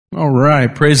All right.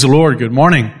 Praise the Lord. Good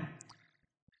morning.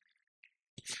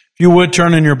 If you would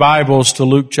turn in your Bibles to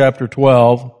Luke chapter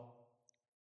 12.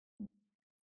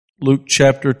 Luke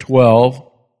chapter 12,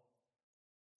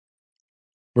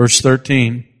 verse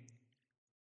 13.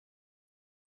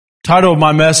 Title of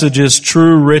my message is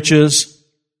True Riches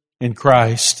in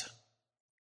Christ.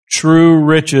 True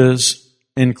Riches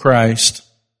in Christ.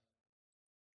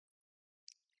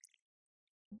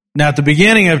 Now, at the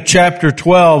beginning of chapter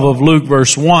 12 of Luke,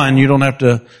 verse 1, you don't have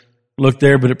to look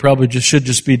there, but it probably should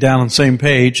be down on the same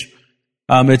page.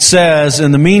 It says,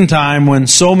 in the meantime, when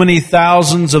so many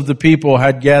thousands of the people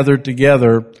had gathered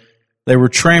together, they were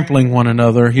trampling one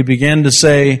another. He began to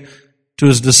say to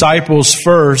his disciples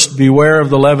first, beware of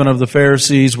the leaven of the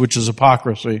Pharisees, which is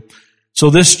hypocrisy. So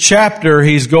this chapter,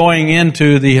 he's going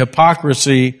into the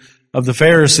hypocrisy of the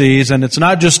Pharisees, and it's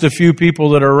not just a few people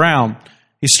that are around.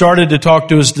 He started to talk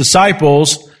to his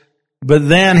disciples, but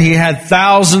then he had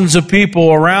thousands of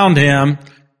people around him,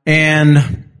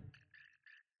 and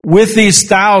with these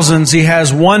thousands, he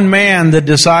has one man that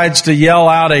decides to yell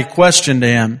out a question to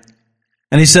him.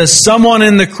 And he says, someone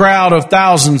in the crowd of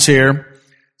thousands here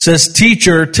says,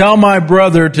 "Teacher, tell my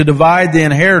brother to divide the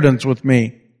inheritance with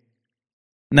me."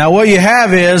 Now what you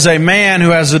have is a man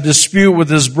who has a dispute with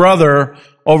his brother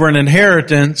over an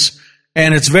inheritance,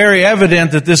 and it's very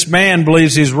evident that this man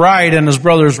believes he's right and his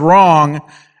brother's wrong.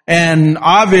 And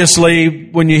obviously,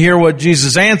 when you hear what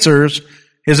Jesus answers,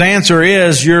 his answer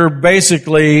is, you're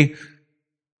basically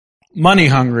money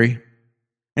hungry.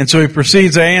 And so he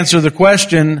proceeds to answer the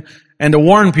question and to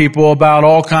warn people about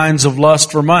all kinds of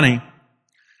lust for money.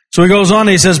 So he goes on,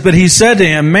 he says, but he said to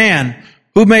him, "Man,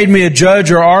 who made me a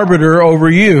judge or arbiter over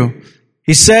you?"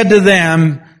 He said to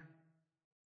them,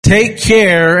 "Take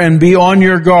care and be on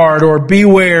your guard," or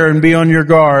beware and be on your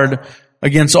guard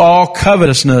against all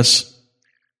covetousness.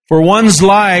 For one's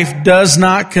life does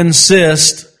not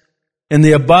consist in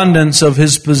the abundance of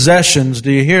his possessions.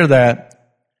 Do you hear that?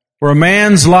 For a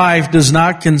man's life does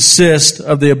not consist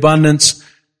of the abundance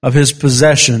of his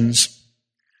possessions.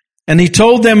 And he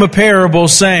told them a parable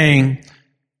saying,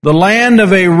 the land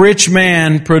of a rich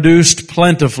man produced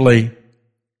plentifully.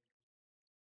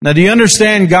 Now, do you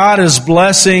understand God is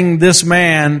blessing this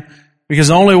man because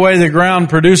the only way the ground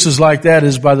produces like that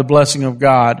is by the blessing of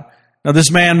God. Now, this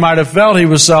man might have felt he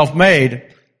was self-made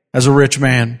as a rich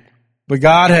man, but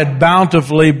God had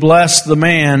bountifully blessed the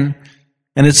man,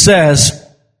 and it says,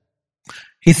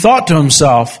 he thought to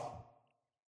himself,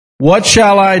 "What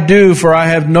shall I do, for I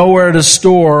have nowhere to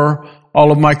store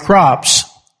all of my crops?"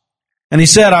 And he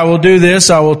said, "I will do this,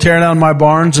 I will tear down my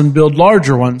barns and build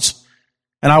larger ones.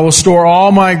 And I will store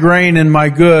all my grain in my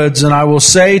goods, and I will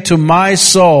say to my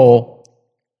soul,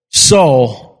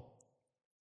 soul,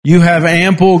 you have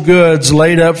ample goods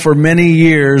laid up for many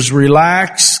years.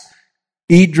 Relax,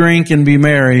 eat, drink, and be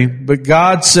merry." But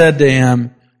God said to him,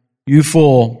 "You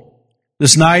fool,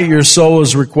 this night your soul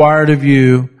is required of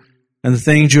you, and the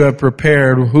things you have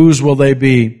prepared, whose will they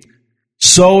be?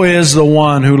 So is the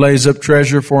one who lays up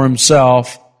treasure for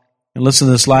himself." And listen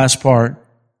to this last part.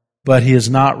 "But he is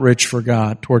not rich for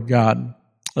God, toward God."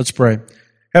 Let's pray.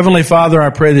 Heavenly Father, I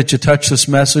pray that you touch this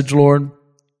message, Lord.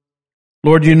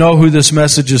 Lord, you know who this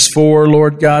message is for,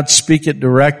 Lord God. Speak it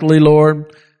directly,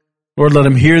 Lord. Lord, let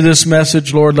him hear this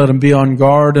message, Lord. Let him be on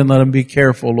guard and let him be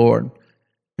careful, Lord.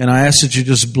 And I ask that you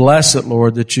just bless it,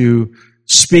 Lord, that you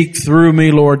speak through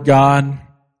me, Lord God,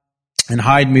 and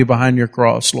hide me behind your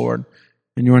cross, Lord.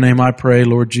 In your name I pray,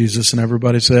 Lord Jesus. And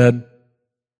everybody said,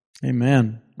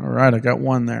 amen. All right, I got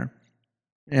one there.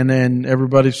 And then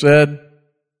everybody said,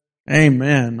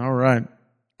 amen. All right.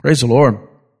 Praise the Lord.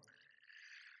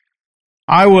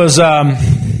 I was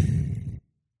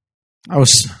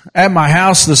at my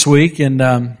house this week,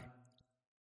 and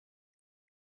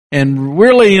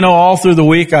really, all through the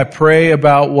week I pray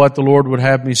about what the Lord would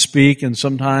have me speak, and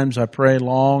sometimes I pray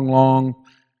long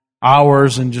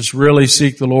hours and just really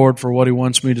seek the Lord for what He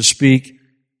wants me to speak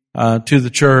to the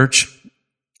church.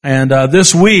 And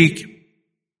this week,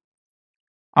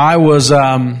 I was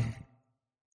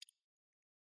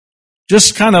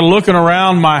just kind of looking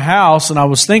around my house, and I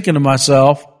was thinking to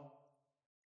myself,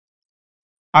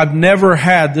 I've never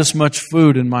had this much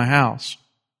food in my house.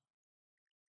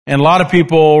 And a lot of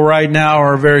people right now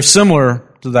are very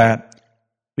similar to that,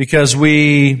 because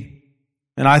and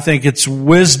I think it's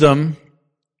wisdom,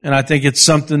 and I think it's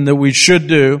something that we should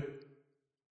do,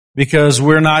 because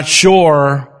we're not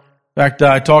sure. In fact,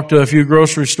 I talked to a few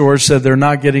grocery stores, said they're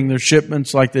not getting their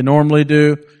shipments like they normally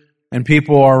do, and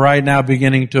people are right now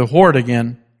beginning to hoard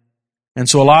again. And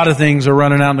so a lot of things are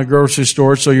running out in the grocery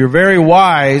store, so you're very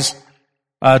wise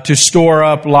to store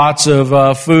up lots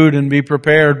of food and be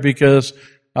prepared, because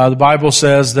the Bible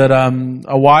says that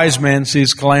a wise man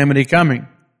sees calamity coming.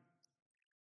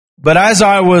 But as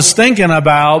I was thinking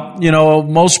about,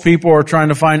 most people are trying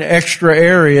to find extra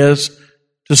areas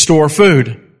to store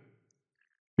food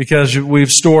because we've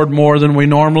stored more than we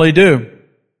normally do.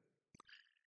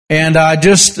 And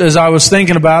as I was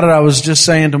thinking about it, I was just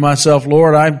saying to myself,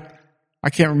 Lord, I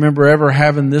can't remember ever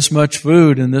having this much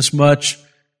food and this much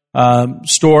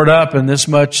stored up and this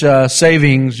much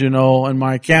savings, in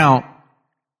my account.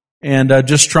 And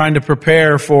just trying to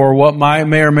prepare for what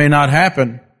may or may not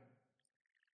happen.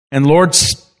 And Lord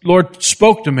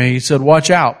spoke to me. He said, watch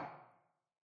out.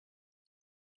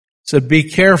 He said, be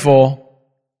careful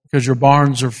because your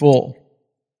barns are full.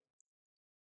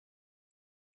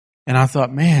 And I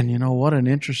thought, man, what an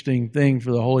interesting thing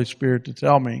for the Holy Spirit to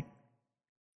tell me.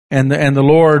 And the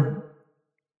Lord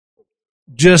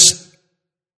just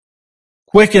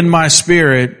quickened my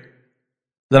spirit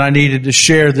that I needed to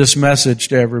share this message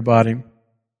to everybody.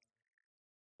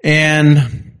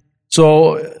 And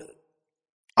so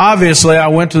obviously, I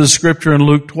went to the scripture in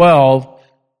Luke 12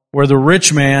 where the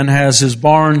rich man has his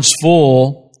barns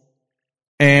full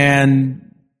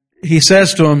and he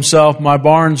says to himself, my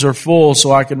barns are full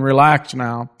so I can relax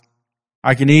now.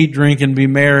 I can eat, drink, and be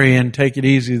merry and take it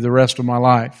easy the rest of my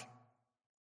life.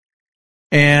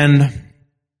 And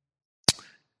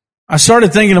I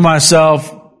started thinking to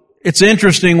myself, it's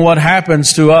interesting what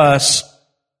happens to us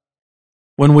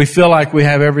when we feel like we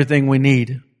have everything we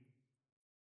need.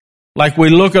 Like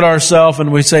we look at ourselves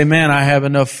and we say, man, I have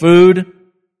enough food.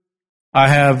 I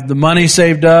have the money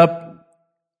saved up.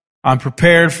 I'm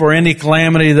prepared for any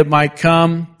calamity that might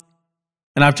come.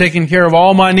 And I've taken care of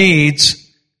all my needs.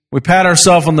 We pat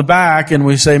ourselves on the back and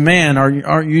we say, man,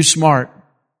 aren't you smart?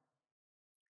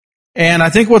 And I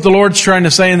think what the Lord's trying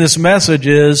to say in this message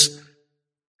is,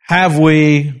 have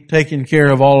we taken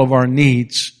care of all of our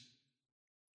needs?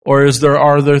 Or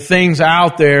are there things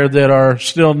out there that are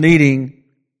still needing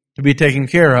to be taken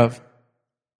care of?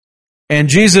 And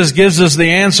Jesus gives us the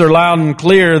answer loud and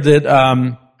clear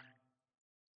that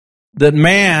that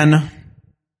man,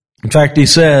 in fact, he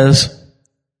says,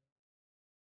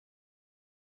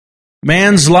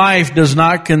 man's life does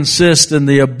not consist in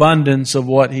the abundance of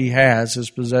what he has, his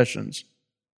possessions.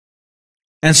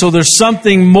 And so there's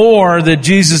something more that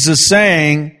Jesus is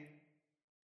saying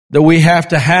that we have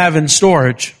to have in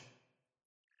storage.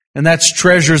 And that's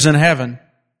treasures in heaven.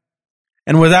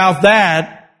 And without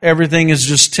that, everything is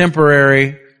just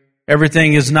temporary.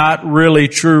 Everything is not really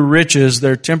true riches.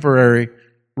 They're temporary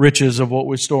riches of what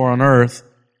we store on earth.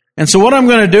 And so what I'm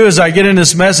going to do as I get in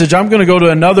this message, I'm going to go to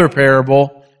another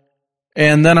parable,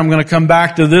 and then I'm going to come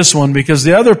back to this one, because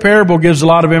the other parable gives a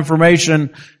lot of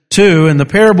information too, and the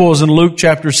parable is in Luke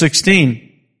chapter 16.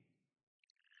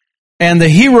 And the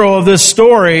hero of this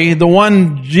story, the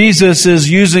one Jesus is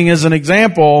using as an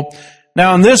example,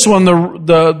 now in this one,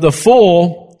 the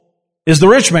fool is the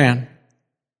rich man.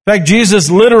 In fact,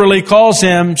 Jesus literally calls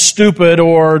him stupid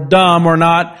or dumb or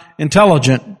not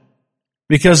intelligent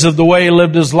because of the way he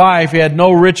lived his life. He had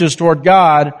no riches toward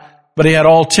God, but he had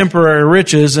all temporary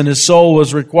riches, and his soul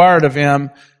was required of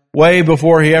him way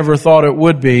before he ever thought it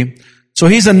would be. So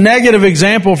he's a negative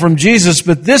example from Jesus,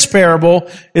 but this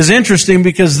parable is interesting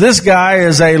because this guy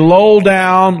is a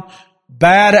low-down,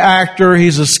 bad actor.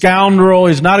 He's a scoundrel.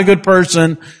 He's not a good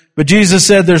person. But Jesus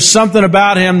said there's something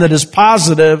about him that is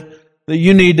positive that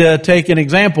you need to take an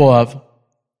example of.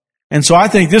 And so I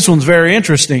think this one's very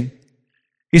interesting.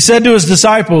 He said to his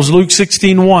disciples, Luke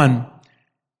 16:1,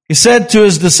 he said to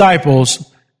his disciples,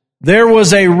 there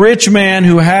was a rich man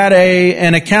who had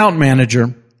an account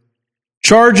manager.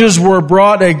 Charges were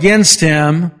brought against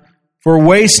him for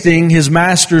wasting his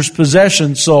master's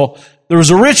possessions. So there was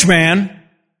a rich man.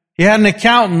 He had an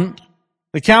accountant.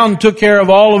 The accountant took care of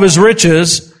all of his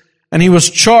riches, and he was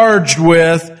charged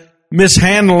with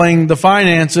mishandling the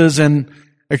finances and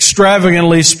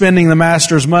extravagantly spending the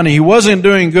master's money. He wasn't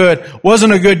doing good,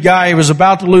 wasn't a good guy. He was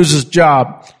about to lose his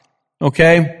job.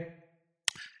 Okay?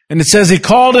 And it says he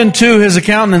called into his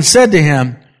accountant and said to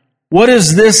him, what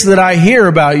is this that I hear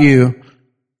about you?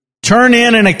 Turn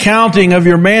in an accounting of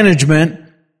your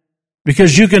management,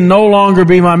 because you can no longer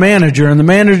be my manager. And the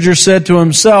manager said to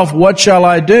himself, what shall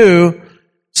I do,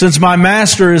 since my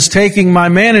master is taking my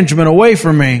management away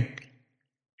from me?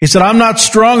 He said, I'm not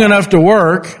strong enough to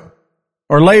work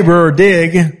or labor or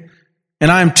dig,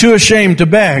 and I'm too ashamed to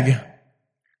beg.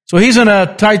 So he's in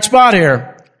a tight spot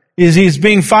here. He's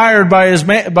being fired by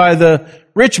the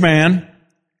rich man,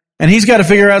 and he's got to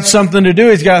figure out something to do.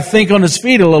 He's got to think on his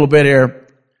feet a little bit here.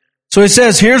 So he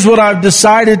says, here's what I've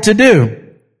decided to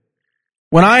do.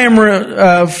 When I am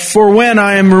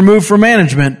removed from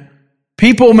management,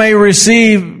 people may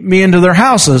receive me into their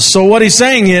houses. So what he's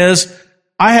saying is,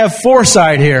 I have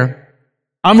foresight here.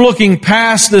 I'm looking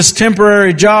past this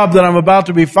temporary job that I'm about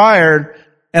to be fired,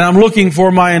 and I'm looking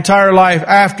for my entire life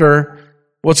after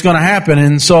what's going to happen.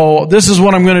 And so this is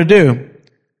what I'm going to do.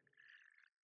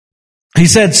 He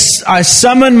said, I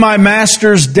summoned my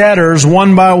master's debtors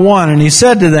one by one, and he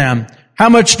said to them, how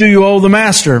much do you owe the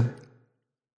master?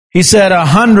 He said,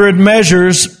 100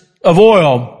 measures of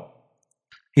oil.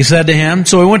 He said to him,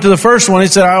 so he went to the first one. He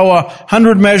said, I owe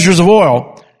 100 measures of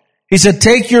oil. He said,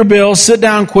 take your bill, sit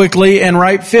down quickly, and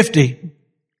write 50.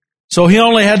 So he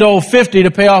only had to owe 50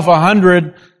 to pay off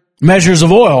 100 measures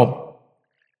of oil.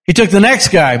 He took the next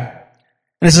guy.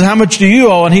 And he said, how much do you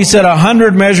owe? And he said,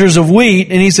 100 measures of wheat.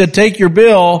 And he said, take your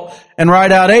bill and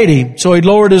write out 80. So he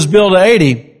lowered his bill to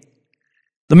 80.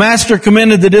 The master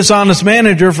commended the dishonest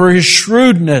manager for his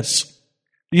shrewdness.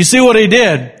 You see what he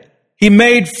did? He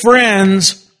made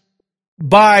friends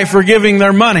by forgiving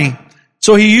their money.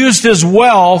 So he used his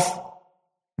wealth,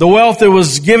 the wealth that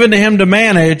was given to him to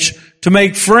manage, to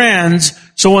make friends.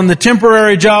 So when the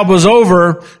temporary job was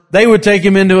over, they would take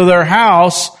him into their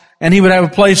house and he would have a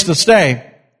place to stay.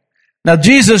 Now,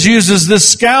 Jesus uses this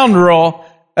scoundrel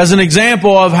as an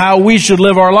example of how we should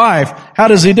live our life. How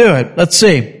does he do it? Let's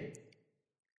see.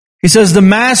 He says, the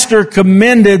master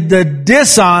commended the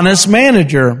dishonest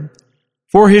manager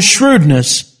for his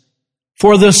shrewdness.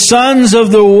 For the sons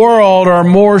of the world are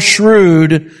more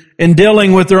shrewd in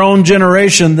dealing with their own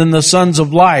generation than the sons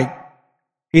of light.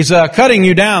 He's cutting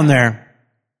you down there.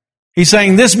 He's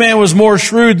saying this man was more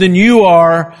shrewd than you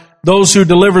are, those who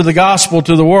deliver the gospel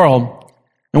to the world.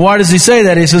 And why does he say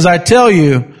that? He says, I tell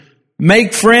you,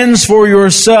 make friends for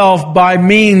yourself by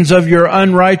means of your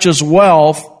unrighteous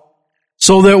wealth,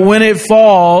 so that when it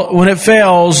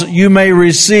fails, you may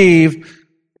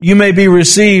be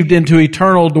received into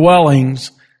eternal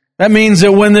dwellings. That means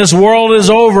that when this world is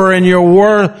over and your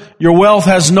wealth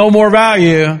has no more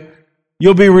value,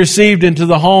 you'll be received into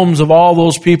the homes of all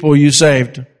those people you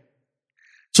saved.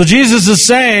 So Jesus is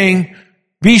saying,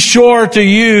 be sure to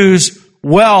use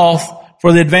wealth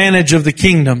for the advantage of the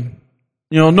kingdom.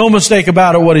 No mistake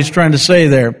about it what he's trying to say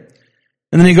there.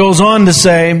 And then he goes on to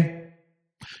say,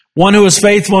 one who is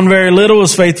faithful in very little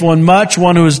is faithful in much.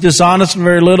 One who is dishonest in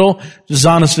very little,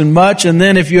 dishonest in much. And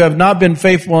then if you have not been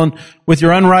faithful with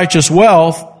your unrighteous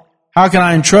wealth, how can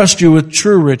I entrust you with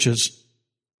true riches?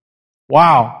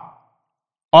 Wow.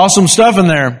 Awesome stuff in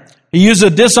there. He used a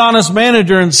dishonest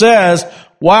manager and says,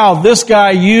 wow, this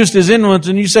guy used his influence.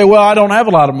 And you say, well, I don't have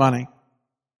a lot of money.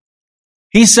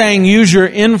 He's saying use your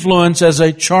influence as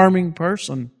a charming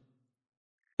person.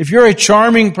 If you're a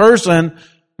charming person,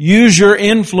 use your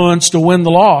influence to win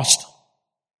the lost.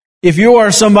 If you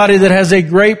are somebody that has a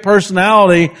great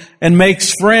personality and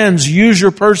makes friends, use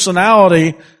your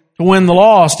personality to win the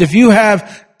lost. If you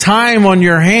have time on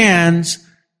your hands,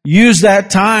 use that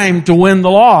time to win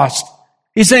the lost.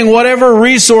 He's saying whatever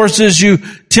resources you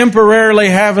temporarily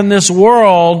have in this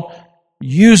world,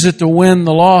 use it to win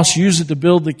the lost. Use it to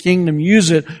build the kingdom. Use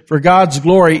it for God's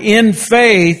glory. In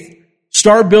faith,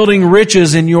 start building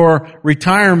riches in your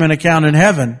retirement account in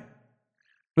heaven.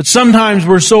 But sometimes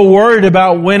we're so worried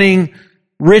about winning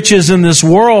riches in this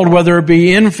world, whether it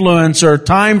be influence or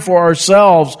time for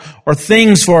ourselves or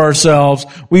things for ourselves.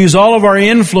 We use all of our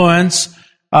influence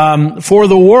for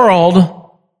the world,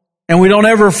 and we don't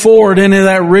ever forward any of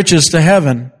that riches to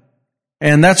heaven.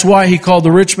 And that's why he called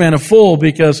the rich man a fool,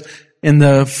 because in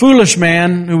the foolish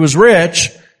man who was rich,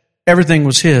 everything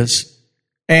was his.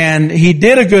 And he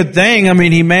did a good thing. I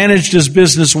mean, he managed his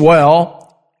business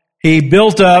well. He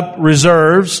built up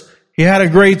reserves. He had a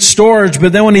great storage.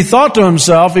 But then when he thought to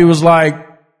himself, he was like,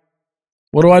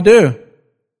 what do I do?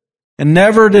 And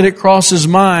never did it cross his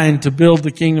mind to build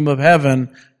the kingdom of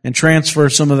heaven and transfer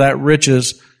some of that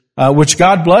riches, which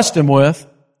God blessed him with,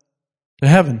 to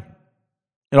heaven.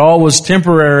 It all was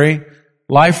temporary.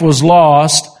 Life was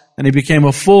lost. And he became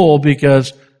a fool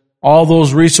because all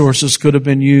those resources could have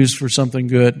been used for something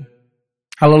good.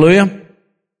 Hallelujah.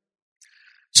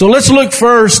 So let's look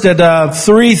first at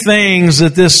 3 things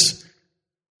that this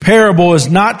parable is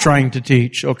not trying to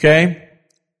teach, okay?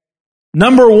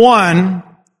 Number 1,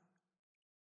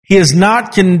 he is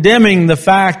not condemning the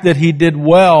fact that he did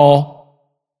well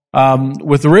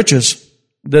with the riches,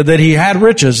 that he had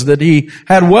riches, that he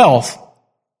had wealth.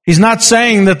 He's not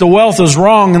saying that the wealth is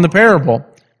wrong in the parable.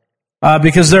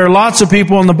 Because there are lots of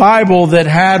people in the Bible that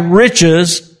had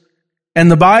riches,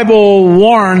 and the Bible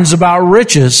warns about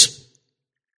riches.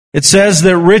 It says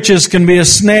that riches can be a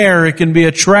snare, it can be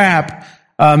a trap,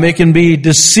 it can be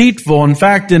deceitful. In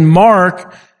fact, in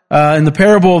Mark, in the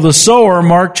parable of the sower,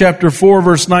 Mark chapter 4,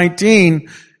 verse 19,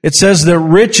 it says that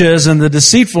riches and the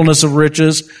deceitfulness of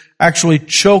riches actually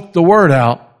choke the word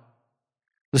out.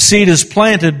 The seed is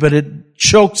planted, but it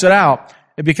chokes it out.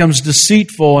 It becomes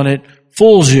deceitful and it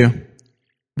fools you.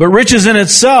 But riches in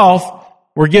itself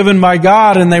were given by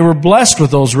God, and they were blessed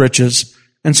with those riches.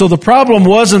 And so the problem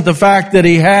wasn't the fact that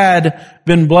he had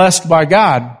been blessed by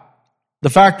God. The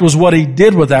fact was what he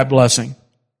did with that blessing.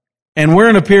 And we're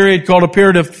in a period called a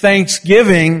period of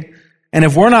thanksgiving. And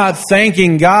if we're not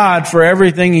thanking God for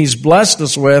everything he's blessed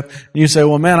us with, and you say,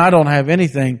 well, man, I don't have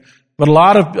anything. But a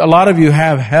lot of you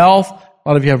have health. A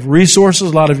lot of you have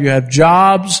resources. A lot of you have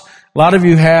jobs. A lot of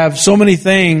you have so many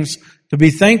things to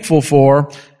be thankful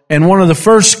for. And one of the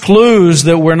first clues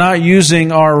that we're not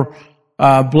using our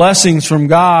blessings from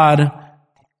God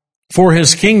for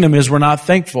his kingdom is we're not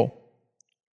thankful.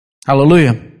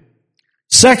 Hallelujah.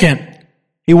 Second,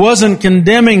 he wasn't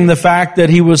condemning the fact that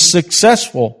he was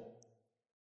successful.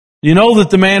 You know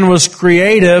that the man was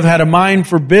creative, had a mind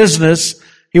for business.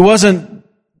 He wasn't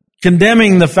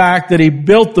condemning the fact that he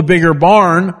built the bigger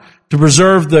barn to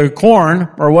preserve the corn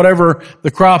or whatever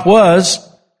the crop was.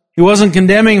 He wasn't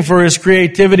condemning for his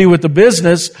creativity with the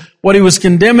business. What he was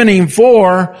condemning him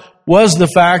for was the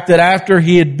fact that after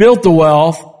he had built the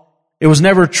wealth, it was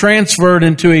never transferred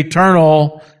into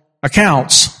eternal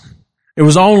accounts. It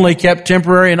was only kept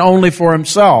temporary and only for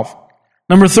himself.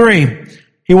 Number 3,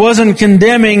 he wasn't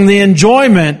condemning the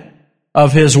enjoyment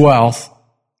of his wealth.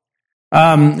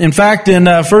 In fact, in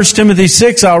 1 Timothy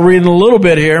 6, I'll read a little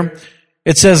bit here.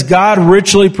 It says, God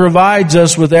richly provides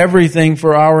us with everything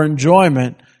for our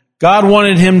enjoyment. God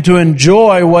wanted him to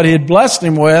enjoy what he had blessed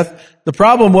him with. The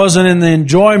problem wasn't in the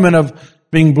enjoyment of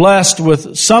being blessed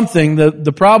with something.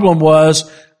 The problem was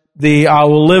I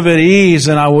will live at ease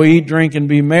and I will eat, drink, and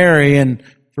be merry and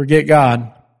forget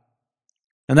God.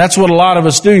 And that's what a lot of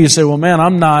us do. You say, well, man,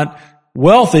 I'm not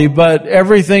wealthy, but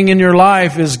everything in your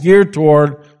life is geared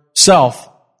toward self.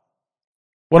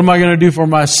 What am I going to do for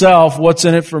myself? What's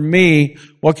in it for me?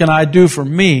 What can I do for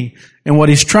me? And what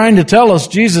he's trying to tell us,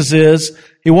 Jesus, is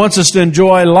he wants us to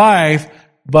enjoy life,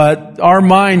 but our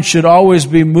mind should always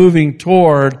be moving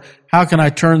toward how can I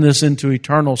turn this into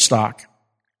eternal stock,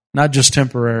 not just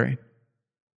temporary.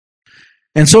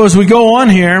 And so as we go on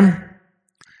here,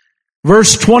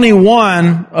 verse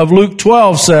 21 of Luke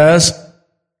 12 says,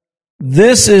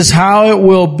 this is how it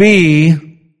will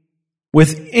be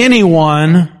with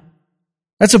anyone.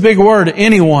 That's a big word,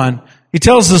 anyone. He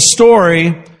tells the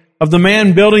story of the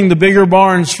man building the bigger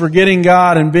barns, forgetting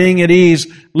God and being at ease,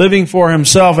 living for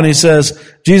himself. And he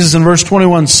says, Jesus in verse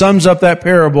 21 sums up that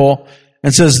parable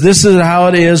and says, this is how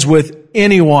it is with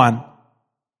anyone.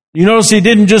 You notice he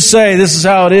didn't just say, this is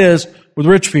how it is with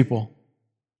rich people.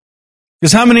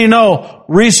 Because how many know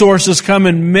resources come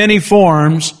in many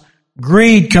forms?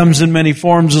 Greed comes in many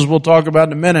forms, as we'll talk about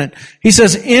in a minute. He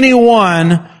says,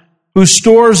 anyone who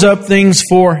stores up things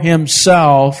for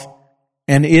himself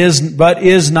and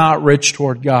is not rich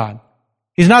toward God.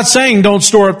 He's not saying don't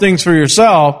store up things for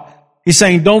yourself. He's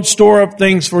saying don't store up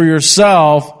things for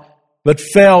yourself, but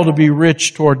fail to be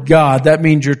rich toward God. That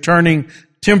means you're turning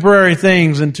temporary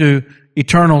things into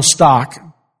eternal stock.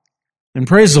 And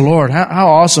praise the Lord. How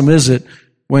awesome is it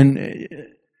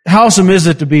how awesome is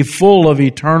it to be full of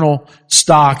eternal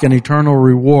stock and eternal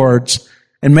rewards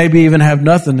and maybe even have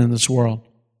nothing in this world?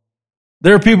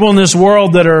 There are people in this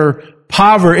world that are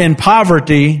in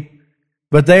poverty,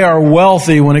 but they are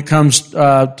wealthy when it comes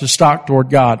to stock toward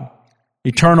God,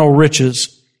 eternal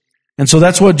riches. And so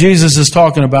that's what Jesus is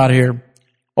talking about here,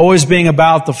 always being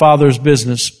about the Father's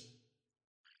business.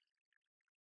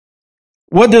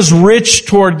 What does rich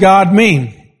toward God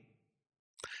mean?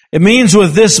 It means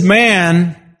with this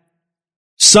man,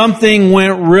 something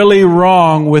went really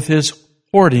wrong with his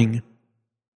hoarding.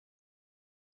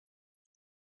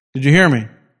 Did you hear me?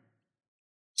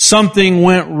 Something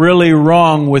went really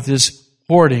wrong with his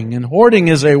hoarding. And hoarding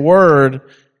is a word.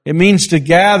 It means to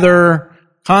gather,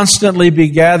 constantly be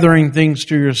gathering things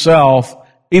to yourself,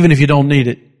 even if you don't need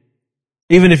it.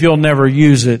 Even if you'll never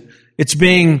use it. It's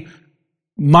being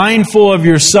mindful of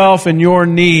yourself and your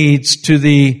needs to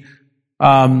the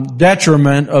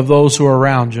detriment of those who are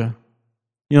around you.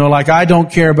 You know, like I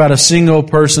don't care about a single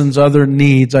person's other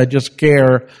needs. I just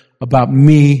care about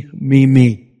me.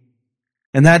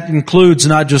 And that includes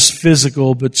not just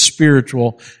physical, but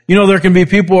spiritual. You know, there can be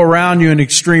people around you in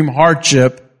extreme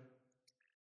hardship,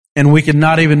 and we can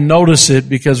not even notice it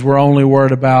because we're only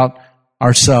worried about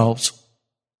ourselves.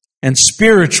 And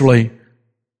spiritually,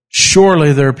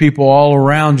 surely there are people all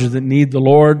around you that need the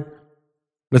Lord.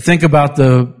 But think about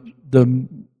the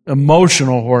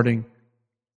emotional hoarding.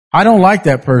 I don't like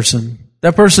that person.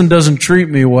 That person doesn't treat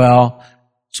me well,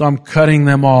 so I'm cutting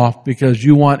them off because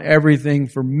you want everything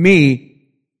for me,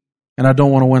 and I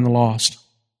don't want to win the lost.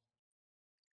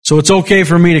 So it's okay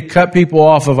for me to cut people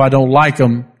off if I don't like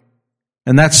them,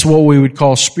 and that's what we would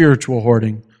call spiritual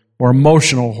hoarding or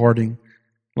emotional hoarding.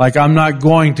 Like, I'm not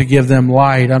going to give them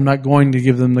light. I'm not going to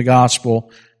give them the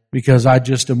gospel because I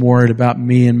just am worried about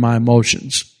me and my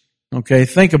emotions. Okay,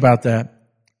 think about that.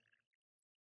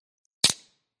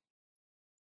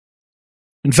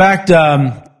 In fact,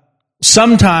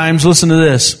 sometimes, listen to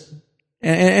this,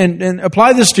 and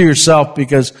apply this to yourself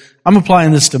because I'm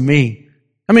applying this to me.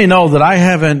 I mean, know that I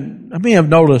may have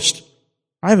noticed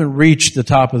I haven't reached the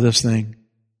top of this thing.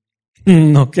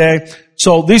 Okay?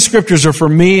 So these scriptures are for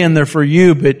me and they're for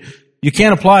you, but you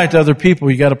can't apply it to other people.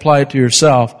 You got to apply it to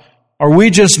yourself. Are we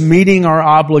just meeting our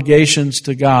obligations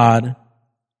to God,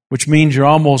 which means you're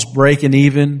almost breaking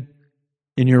even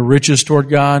in your riches toward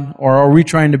God? Or are we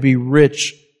trying to be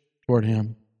rich toward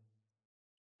Him?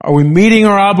 Are we meeting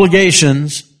our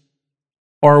obligations,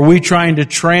 or are we trying to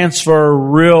transfer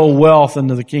real wealth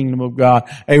into the kingdom of God,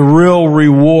 a real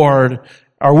reward?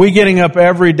 Are we getting up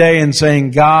every day and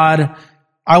saying, God,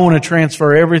 I want to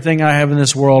transfer everything I have in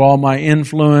this world, all my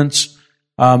influence,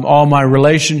 all my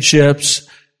relationships,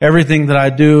 everything that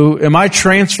I do. Am I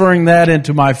transferring that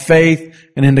into my faith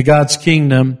and into God's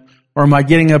kingdom, or am I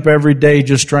getting up every day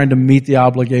just trying to meet the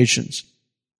obligations?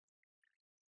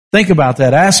 Think about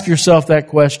that. Ask yourself that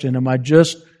question. Am I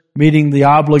just meeting the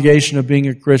obligation of being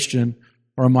a Christian,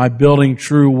 or am I building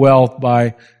true wealth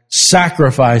by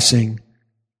sacrificing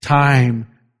time,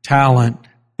 talent,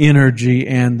 energy,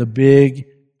 and the big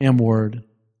M word?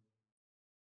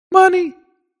 Money.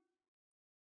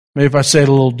 Maybe if I say it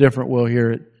a little different, we'll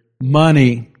hear it.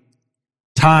 Money,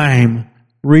 time,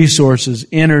 resources,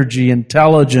 energy,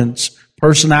 intelligence,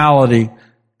 personality.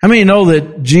 How many know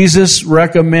that Jesus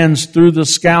recommends through the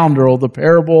scoundrel, the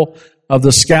parable of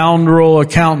the scoundrel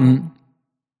accountant?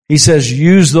 He says,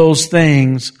 use those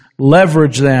things,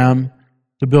 leverage them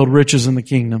to build riches in the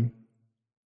kingdom.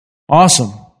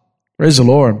 Awesome. Praise the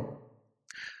Lord.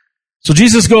 So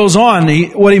Jesus goes on.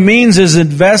 What he means is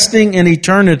investing in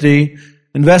eternity,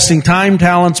 investing time,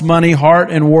 talents, money,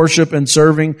 heart, and worship, and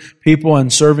serving people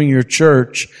and serving your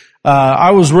church.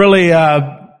 I was really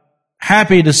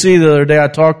happy to see the other day. I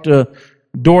talked to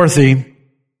Dorothy,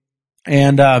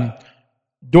 and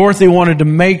Dorothy wanted to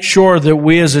make sure that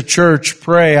we as a church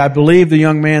pray. I believe the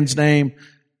young man's name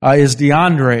is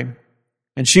DeAndre,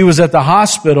 and she was at the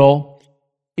hospital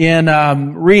in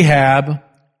rehab,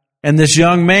 and this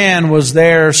young man was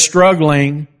there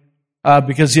struggling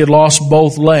because he had lost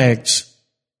both legs.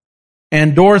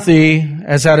 And Dorothy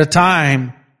has had a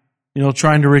time,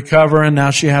 trying to recover, and now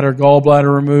she had her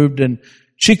gallbladder removed. And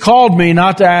she called me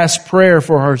not to ask prayer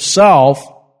for herself,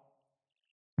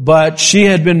 but she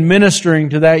had been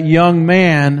ministering to that young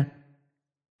man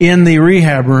in the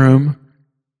rehab room,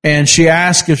 and she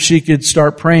asked if she could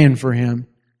start praying for him.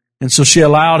 And so she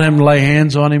allowed him to lay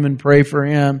hands on him and pray for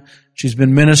him. She's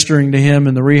been ministering to him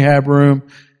in the rehab room.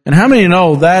 And how many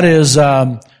know that is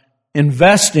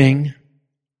investing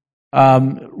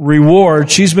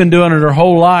reward? She's been doing it her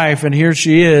whole life, and here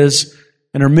she is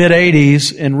in her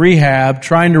mid-80s in rehab,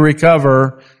 trying to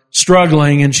recover,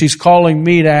 struggling, and she's calling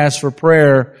me to ask for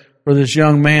prayer for this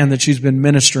young man that she's been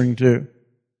ministering to.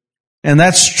 And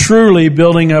that's truly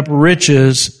building up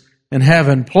riches in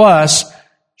heaven. Plus,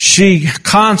 she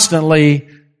constantly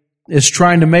is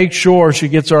trying to make sure she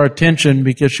gets our attention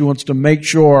because she wants to make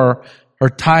sure her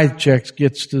tithe checks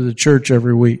gets to the church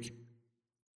every week.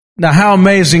 Now, how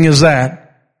amazing is that?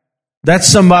 That's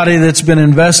somebody that's been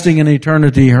investing in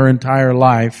eternity her entire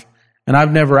life. And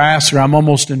I've never asked her. I'm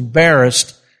almost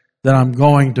embarrassed that I'm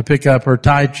going to pick up her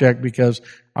tithe check because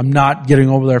I'm not getting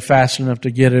over there fast enough to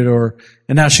get it,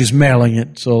 and now she's mailing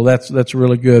it. So that's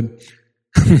really good.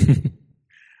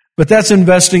 But that's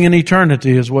investing in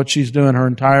eternity is what she's doing her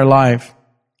entire life.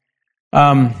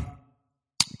 Paul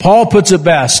puts it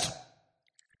best.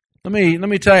 Let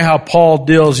me tell you how Paul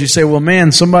deals. You say, well,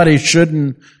 man, somebody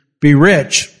shouldn't be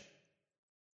rich.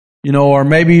 Or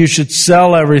maybe you should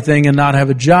sell everything and not have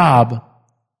a job.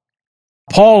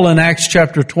 Paul in Acts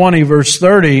chapter 20, verse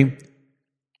 30,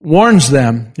 warns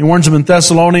them. He warns them in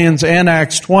Thessalonians and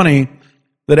Acts 20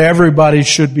 that everybody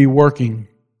should be working.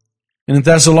 And in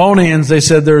Thessalonians, they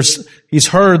said he's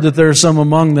heard that there are some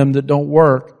among them that don't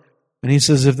work. And he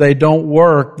says if they don't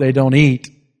work, they don't eat.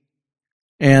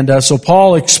 And so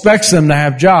Paul expects them to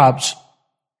have jobs.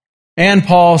 And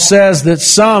Paul says that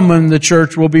some in the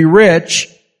church will be rich,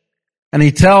 and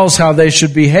he tells how they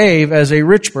should behave as a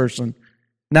rich person.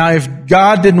 Now, if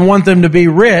God didn't want them to be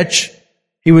rich,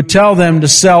 He would tell them to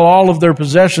sell all of their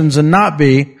possessions and not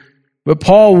be. But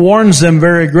Paul warns them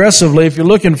very aggressively. If you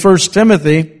look in 1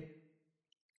 Timothy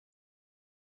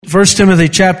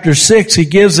chapter 6, he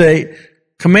gives a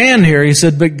command here. He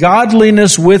said, but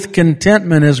godliness with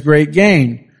contentment is great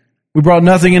gain. We brought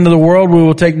nothing into the world, we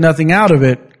will take nothing out of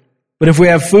it. But if we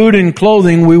have food and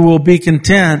clothing, we will be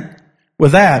content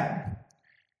with that.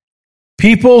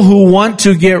 People who want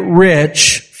to get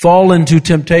rich fall into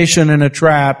temptation and a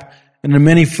trap and in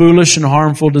many foolish and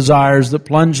harmful desires that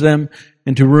plunge them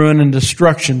into ruin and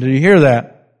destruction. Did you hear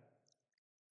that?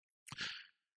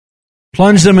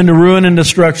 Plunge them into ruin and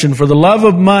destruction. For the love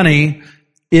of money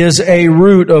is a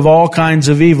root of all kinds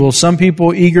of evil. Some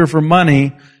people eager for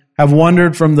money have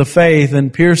wandered from the faith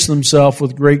and pierced themselves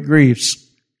with great griefs.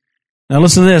 Now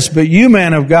listen to this. But you,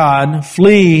 man of God,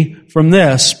 flee from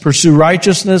this. Pursue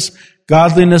righteousness,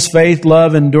 godliness, faith,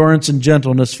 love, endurance, and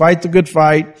gentleness. Fight the good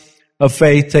fight of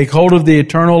faith. Take hold of the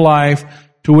eternal life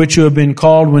to which you have been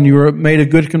called when you were made a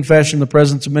good confession in the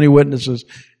presence of many witnesses.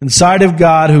 In the sight of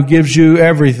God who gives you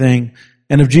everything,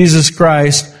 and of Jesus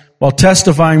Christ, while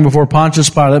testifying before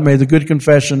Pontius Pilate, made the good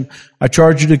confession, I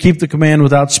charge you to keep the command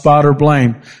without spot or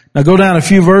blame. Now go down a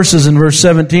few verses. In verse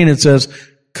 17 it says,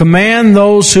 command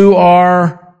those who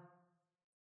are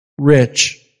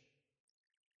rich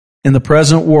in the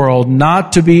present world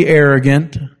not to be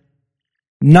arrogant,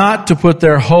 not to put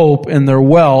their hope in their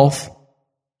wealth,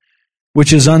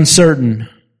 which is uncertain,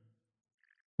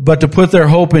 but to put their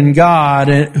hope in God,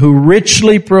 who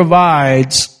richly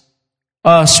provides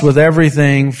us with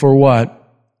everything for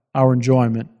what? Our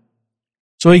enjoyment.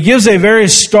 So he gives a very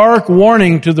stark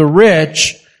warning to the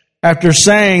rich after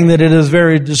saying that it is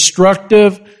very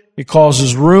destructive, it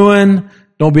causes ruin,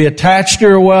 don't be attached to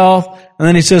your wealth. And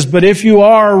then he says, but if you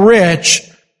are rich,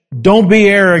 don't be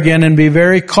arrogant and be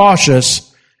very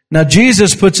cautious. Now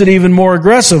Jesus puts it even more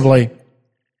aggressively.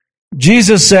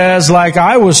 Jesus says, like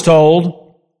I was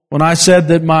told when I said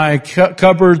that my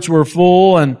cupboards were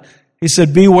full, and he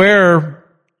said, beware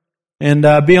and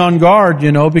be on guard,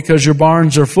 because your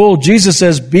barns are full. Jesus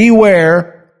says,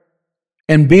 beware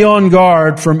and be on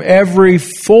guard from every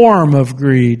form of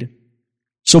greed.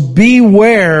 So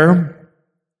beware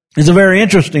is a very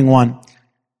interesting one.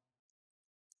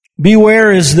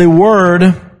 Beware is the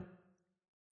word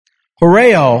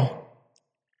horeo.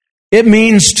 It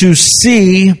means to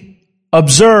see,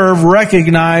 observe,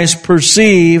 recognize,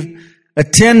 perceive,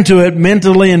 attend to it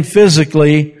mentally and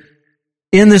physically.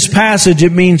 In this passage,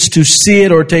 it means to see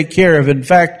it or take care of it. In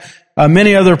fact,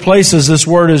 many other places this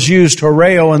word is used,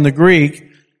 horeo in the Greek,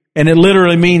 and it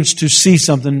literally means to see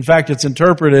something. In fact, it's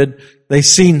interpreted, they've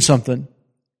seen something.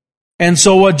 And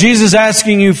so what Jesus is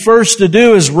asking you first to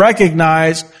do is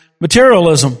recognize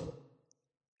materialism.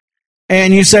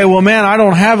 And you say, well, man, I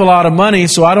don't have a lot of money,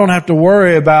 so I don't have to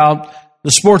worry about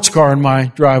the sports car in my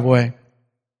driveway.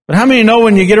 But how many know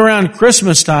when you get around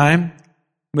Christmas time,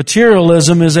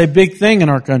 materialism is a big thing in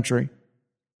our country?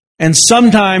 And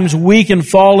sometimes we can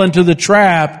fall into the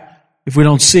trap if we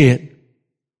don't see it.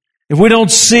 If we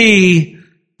don't see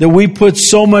that we put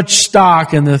so much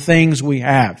stock in the things we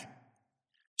have,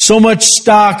 so much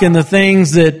stock in the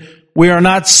things that we are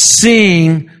not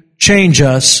seeing change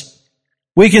us,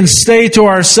 we can say to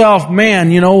ourselves,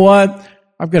 man, you know what?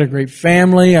 I've got a great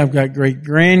family. I've got great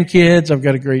grandkids. I've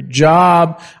got a great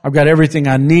job. I've got everything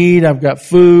I need. I've got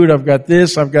food. I've got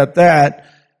this. I've got that.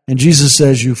 And Jesus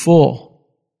says, you fool.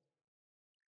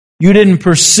 You didn't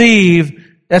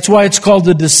perceive. That's why it's called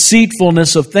the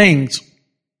deceitfulness of things.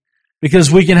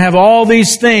 Because we can have all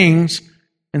these things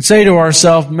and say to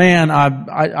ourselves, man,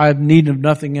 I've need of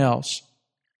nothing else.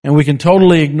 And we can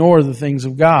totally ignore the things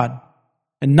of God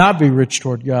and not be rich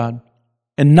toward God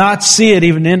and not see it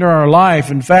even enter our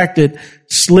life. In fact, it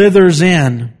slithers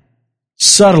in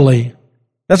subtly.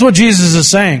 That's what Jesus is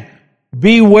saying.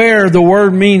 Beware, the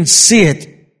word means see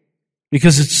it,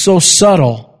 because it's so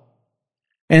subtle.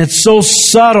 And it's so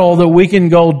subtle that we can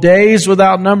go days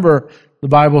without number, the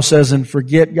Bible says, and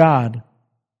forget God.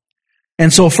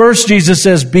 And so first Jesus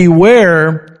says,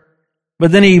 beware,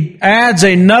 but then he adds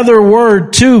another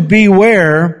word to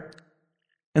beware,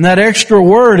 and that extra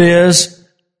word is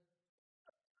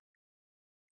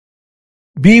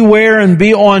beware and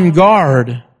be on guard.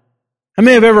 How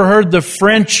many have ever heard the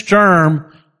French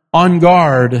term on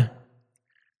guard?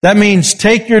 That means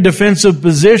take your defensive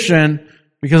position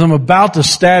because I'm about to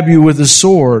stab you with a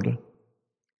sword.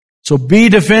 So be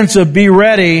defensive, be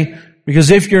ready,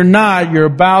 because if you're not, you're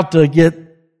about to get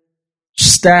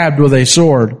stabbed with a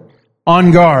sword.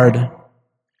 On guard.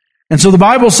 And so the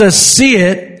Bible says, see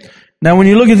it. Now when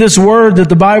you look at this word that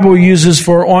the Bible uses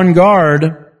for on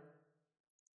guard,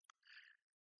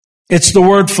 it's the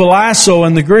word philasso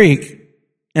in the Greek.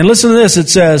 And listen to this, it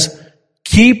says,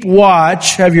 Keep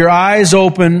watch, have your eyes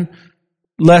open,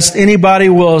 lest anybody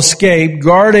will escape.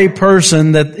 Guard a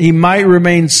person that he might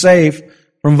remain safe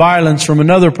from violence from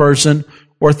another person,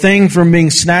 or thing from being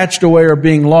snatched away or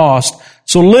being lost.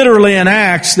 So literally in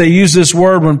Acts, they use this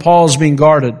word when Paul is being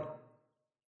guarded.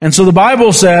 And so the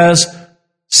Bible says,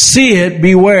 see it,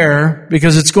 beware,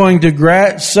 because it's going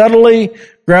to subtly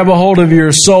grab a hold of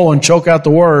your soul and choke out the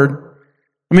word.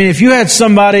 I mean, if you had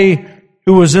somebody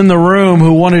who was in the room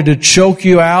who wanted to choke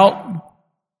you out,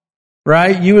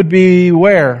 right, you would be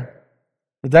aware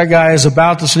that guy is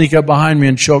about to sneak up behind me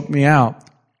and choke me out.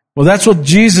 Well, that's what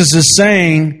Jesus is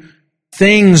saying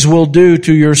things will do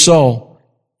to your soul.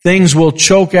 Things will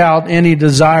choke out any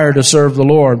desire to serve the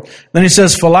Lord. Then he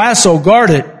says, philasso, guard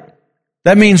it.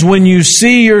 That means when you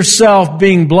see yourself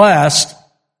being blessed,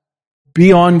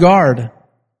 be on guard.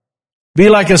 Be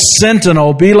like a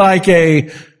sentinel. Be like a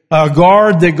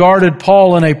guard that guarded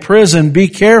Paul in a prison. Be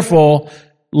careful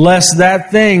lest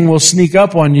that thing will sneak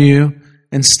up on you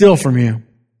and steal from you.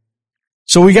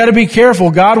 So we got to be careful.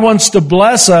 God wants to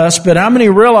bless us, but how many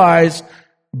realize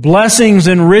blessings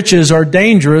and riches are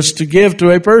dangerous to give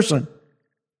to a person?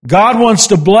 God wants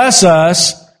to bless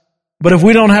us, but if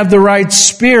we don't have the right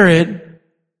spirit,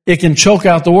 it can choke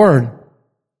out the word.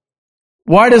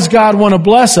 Why does God want to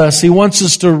bless us? He wants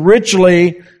us to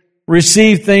richly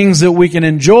receive things that we can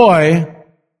enjoy,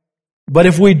 but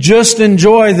if we just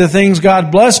enjoy the things God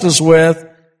blessed us with,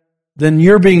 then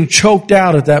you're being choked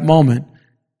out at that moment.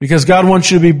 Because God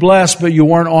wants you to be blessed, but you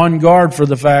weren't on guard for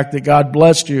the fact that God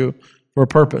blessed you for a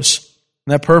purpose.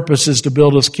 And that purpose is to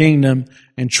build His kingdom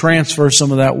and transfer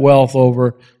some of that wealth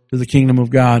over to the kingdom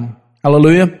of God.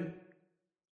 Hallelujah.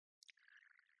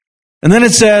 And then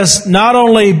it says, not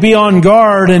only be on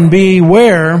guard and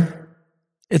beware,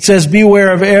 it says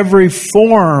beware of every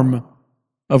form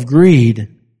of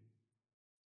greed.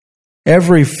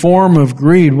 Every form of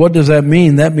greed. What does that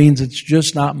mean? That means it's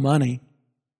just not money.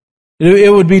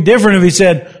 It would be different if he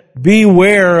said,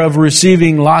 beware of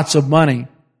receiving lots of money.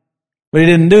 But he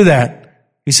didn't do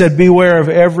that. He said, beware of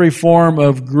every form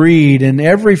of greed. And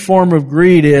every form of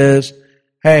greed is,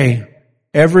 hey,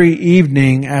 every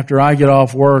evening after I get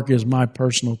off work is my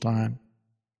personal time.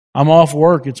 I'm off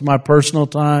work. It's my personal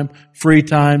time, free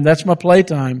time. That's my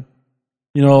playtime.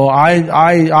 You know,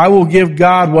 I will give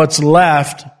God what's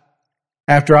left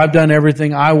after I've done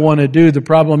everything I want to do. The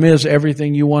problem is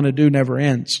everything you want to do never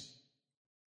ends.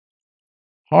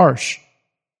 Harsh,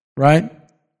 right?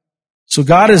 So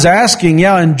God is asking,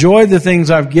 enjoy the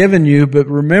things I've given you, but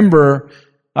remember,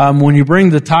 when you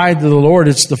bring the tithe to the Lord,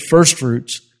 it's the first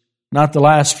fruits, not the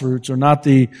last fruits, or not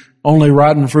the only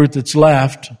rotten fruit that's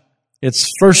left. It's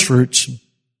first fruits.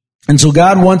 And so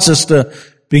God wants us to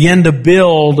begin to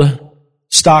build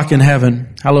stock in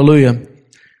heaven. Hallelujah.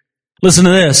 Listen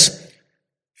to this.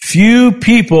 Few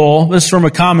people, this is from a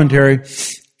commentary,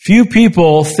 few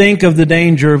people think of the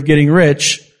danger of getting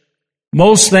rich.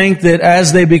 Most think that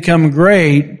as they become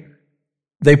great,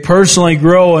 they personally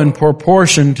grow in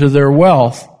proportion to their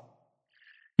wealth.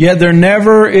 Yet there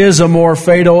never is a more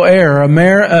fatal error. A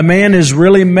man is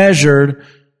really measured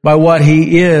by what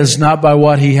he is, not by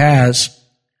what he has.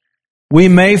 We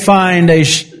may find a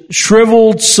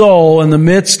shriveled soul in the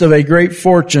midst of a great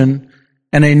fortune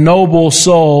and a noble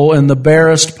soul in the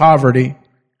barest poverty.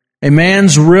 A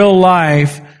man's real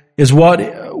life is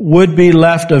what would be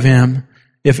left of him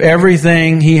if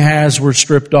everything he has were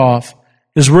stripped off.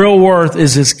 His real worth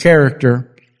is his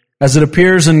character, as it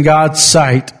appears in God's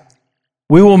sight.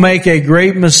 We will make a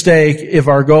great mistake if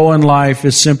our goal in life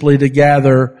is simply to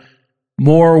gather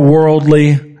more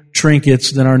worldly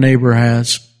trinkets than our neighbor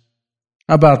has.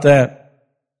 How about that?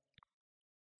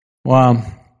 Wow.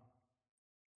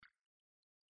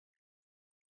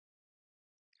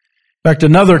 In fact,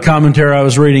 another commentary I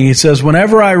was reading, he says,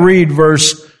 whenever I read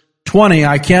verse 20,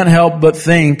 I can't help but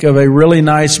think of a really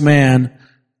nice man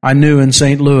I knew in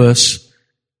St. Louis.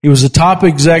 He was a top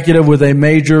executive with a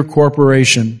major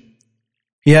corporation.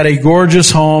 He had a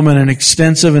gorgeous home and an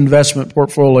extensive investment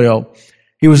portfolio.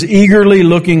 He was eagerly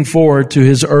looking forward to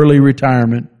his early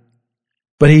retirement,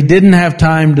 but he didn't have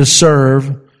time to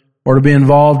serve or to be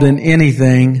involved in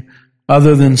anything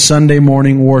other than Sunday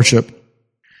morning worship.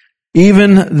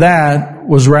 Even that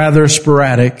was rather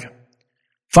sporadic.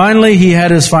 Finally, he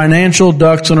had his financial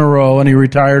ducks in a row and he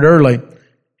retired early.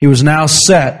 He was now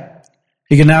set.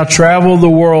 He could now travel the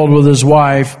world with his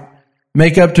wife,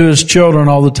 make up to his children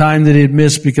all the time that he had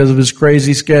missed because of his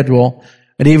crazy schedule,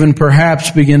 and even perhaps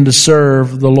begin to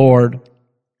serve the Lord.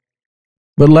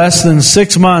 But less than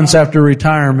 6 months after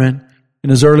retirement, in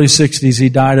his early 60s, he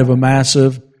died of a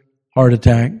massive heart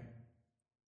attack.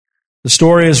 The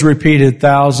story is repeated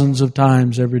thousands of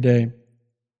times every day.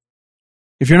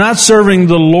 If you're not serving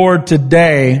the Lord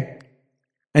today,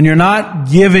 and you're not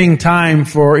giving time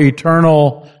for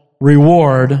eternal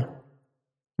reward,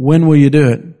 when will you do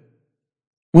it?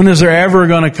 When is there ever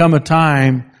going to come a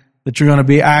time that you're going to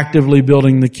be actively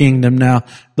building the kingdom? Now,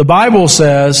 the Bible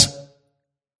says,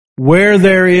 where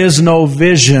there is no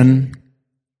vision,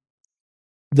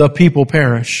 the people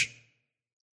perish.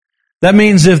 That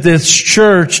means if this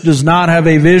church does not have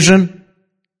a vision,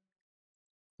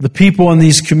 the people in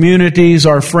these communities,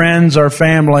 our friends, our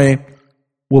family,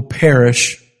 will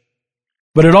perish.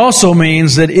 But it also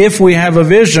means that if we have a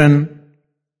vision,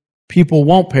 people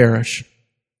won't perish.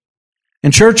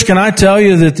 And church, can I tell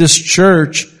you that this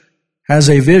church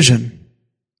has a vision?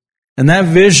 And that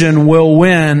vision will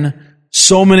win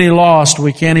so many lost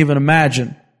we can't even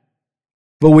imagine.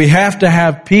 But we have to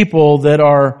have people that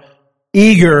are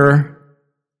eager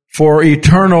for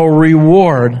eternal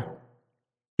reward.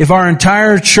 If our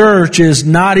entire church is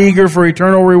not eager for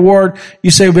eternal reward, you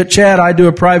say, but Chad, I do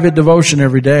a private devotion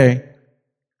every day.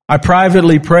 I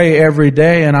privately pray every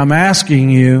day, and I'm asking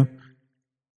you,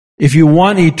 if you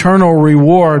want eternal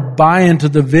reward, buy into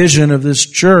the vision of this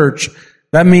church.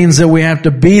 That means that we have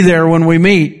to be there when we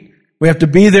meet. We have to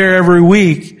be there every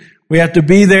week. We have to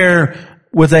be there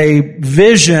with a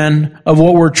vision of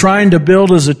what we're trying to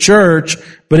build as a church.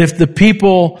 But if the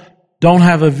people don't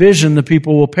have a vision, the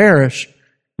people will perish.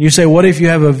 You say, what if you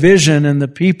have a vision and the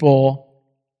people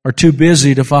are too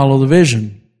busy to follow the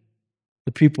vision?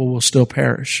 The people will still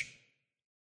perish.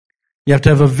 You have to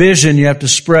have a vision. You have to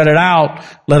spread it out.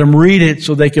 Let them read it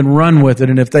so they can run with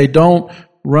it. And if they don't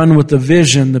run with the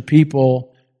vision, the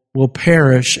people will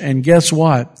perish. And guess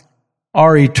what?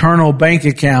 Our eternal bank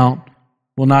account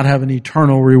will not have an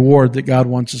eternal reward that God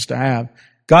wants us to have.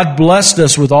 God blessed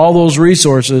us with all those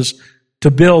resources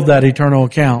to build that eternal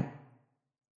account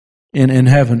in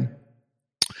heaven.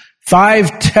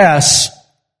 5 tests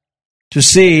to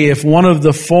see if one of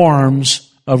the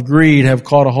forms of greed have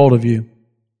caught a hold of you.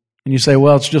 And you say,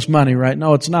 well, it's just money, right?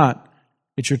 No, it's not.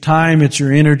 It's your time, it's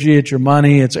your energy, it's your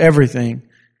money, it's everything.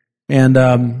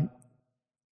 And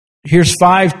here's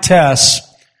 5 tests.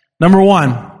 Number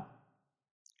 1,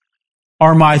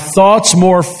 are my thoughts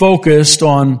more focused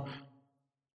on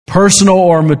personal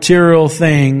or material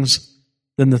things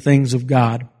than the things of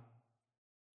God?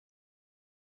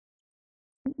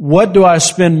 What do I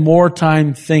spend more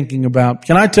time thinking about?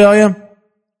 Can I tell you?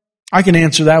 I can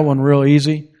answer that one real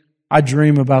easy. I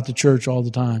dream about the church all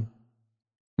the time.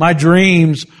 My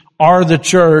dreams are the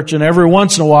church, and every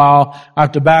once in a while I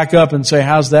have to back up and say,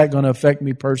 how's that going to affect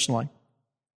me personally?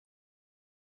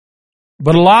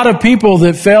 But a lot of people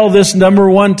that fail this number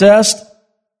 1 test,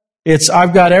 it's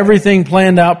I've got everything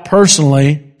planned out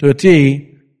personally to a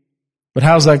T, but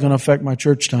how's that going to affect my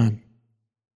church time?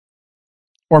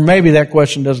 Or maybe that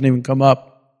question doesn't even come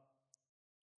up.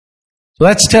 So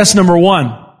that's test number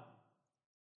 1.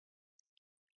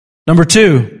 Number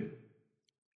 2,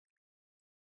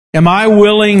 am I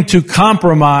willing to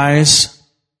compromise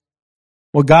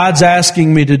what God's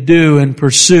asking me to do in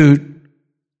pursuit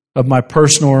of my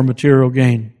personal or material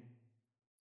gain?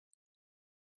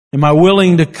 Am I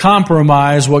willing to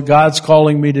compromise what God's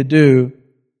calling me to do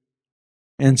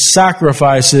and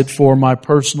sacrifice it for my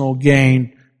personal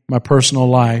gain, my personal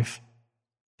life?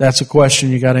 That's a question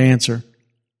you got to answer.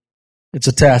 It's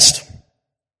a test.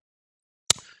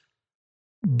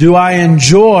 Do I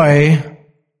enjoy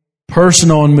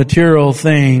personal and material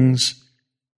things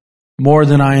more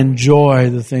than I enjoy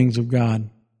the things of God?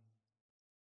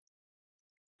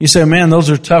 You say, man, those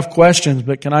are tough questions,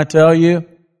 but can I tell you,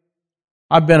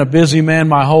 I've been a busy man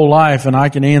my whole life, and I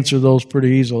can answer those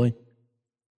pretty easily.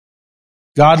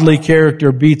 Godly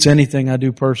character beats anything I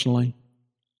do personally.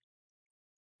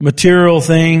 Material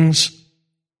things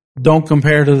don't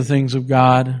compare to the things of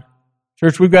God.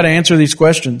 Church, we've got to answer these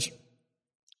questions.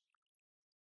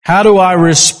 How do I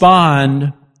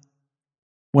respond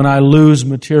when I lose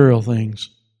material things?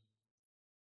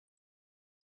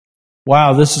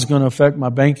 Wow, this is going to affect my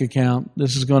bank account.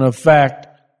 This is going to affect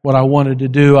what I wanted to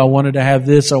do. I wanted to have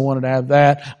this. I wanted to have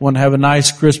that. I wanted to have a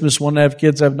nice Christmas. I wanted to have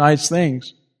kids have nice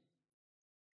things.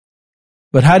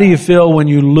 But how do you feel when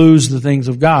you lose the things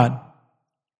of God?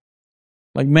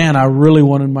 Like, man, I really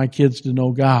wanted my kids to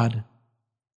know God.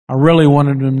 I really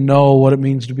wanted them to know what it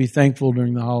means to be thankful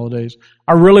during the holidays.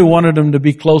 I really wanted them to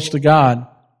be close to God.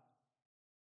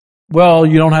 Well,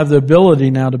 you don't have the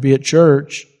ability now to be at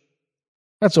church.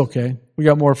 That's okay. We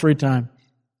got more free time.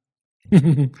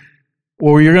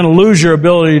 Or you're going to lose your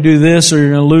ability to do this, or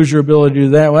you're going to lose your ability to do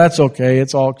that. Well, that's okay.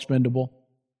 It's all expendable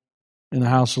in the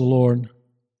house of the Lord.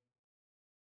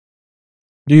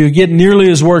 Do you get nearly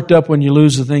as worked up when you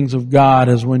lose the things of God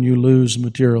as when you lose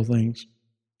material things?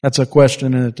 That's a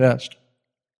question and a test.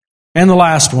 And the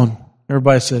last one.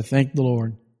 Everybody said, thank the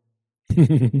Lord.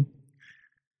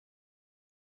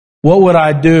 What would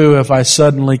I do if I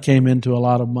suddenly came into a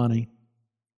lot of money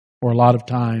or a lot of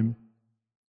time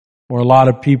or a lot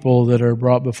of people that are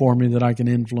brought before me that I can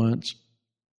influence?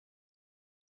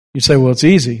 You say, well, it's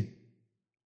easy.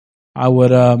 I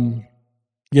would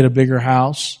get a bigger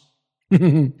house.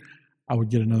 I would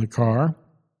get another car.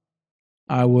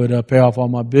 I would pay off all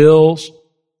my bills.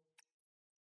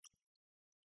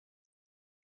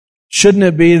 Shouldn't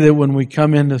it be that when we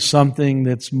come into something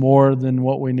that's more than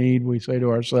what we need, we say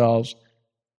to ourselves,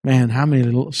 man, how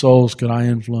many souls could I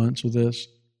influence with this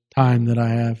time that I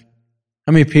have?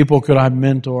 How many people could I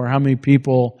mentor? How many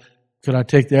people could I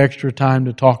take the extra time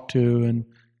to talk to? And,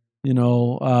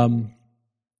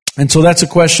 and so that's a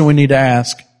question we need to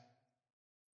ask.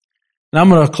 And I'm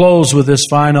going to close with this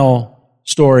final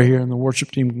story here, and the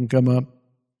worship team can come up.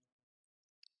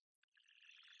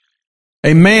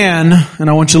 A man,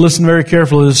 and I want you to listen very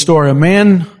carefully to this story, a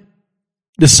man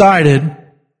decided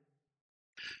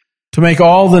to make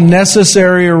all the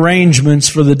necessary arrangements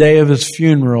for the day of his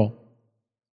funeral.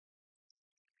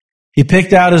 He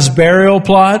picked out his burial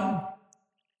plot.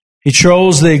 He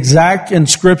chose the exact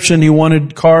inscription he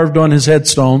wanted carved on his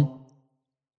headstone.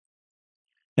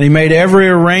 And he made every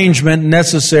arrangement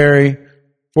necessary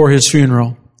for his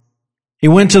funeral. He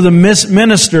went to the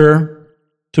minister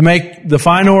to make the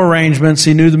final arrangements.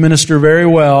 He knew the minister very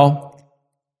well.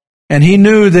 And he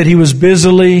knew that he was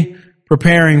busily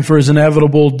preparing for his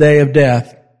inevitable day of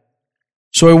death.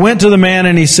 So he went to the man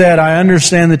and he said, I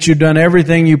understand that you've done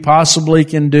everything you possibly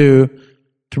can do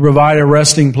to provide a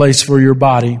resting place for your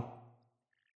body. He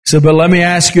said, but let me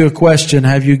ask you a question.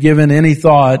 Have you given any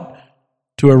thought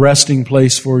to a resting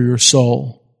place for your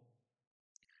soul?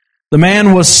 The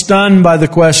man was stunned by the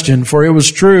question, for it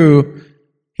was true.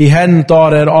 He hadn't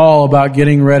thought at all about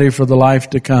getting ready for the life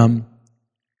to come.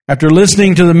 After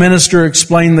listening to the minister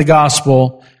explain the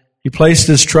gospel, he placed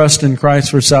his trust in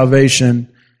Christ for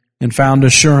salvation and found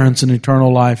assurance in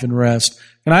eternal life and rest.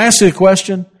 Can I ask you a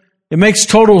question? It makes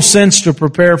total sense to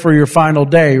prepare for your final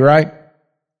day, right?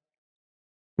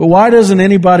 But why doesn't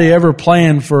anybody ever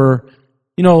plan for,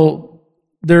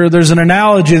 there's an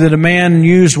analogy that a man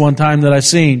used one time that I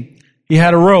seen. He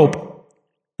had a rope,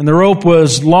 and the rope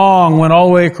was long, went all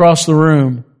the way across the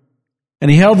room.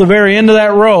 And he held the very end of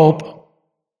that rope,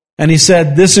 and he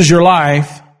said, this is your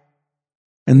life,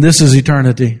 and this is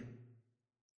eternity.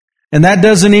 And that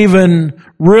doesn't even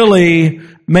really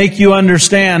make you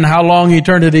understand how long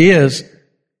eternity is.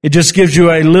 It just gives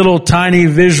you a little tiny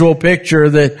visual picture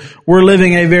that we're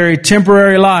living a very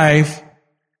temporary life,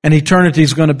 and eternity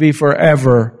is going to be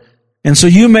forever. And so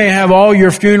you may have all your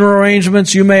funeral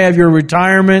arrangements, you may have your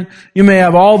retirement, you may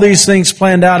have all these things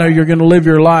planned out how you're going to live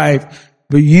your life,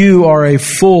 but you are a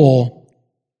fool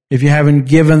if you haven't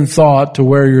given thought to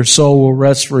where your soul will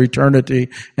rest for eternity.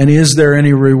 And is there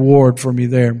any reward for me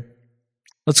there?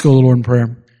 Let's go to the Lord in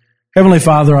prayer. Heavenly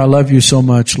Father, I love you so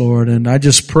much, Lord, and I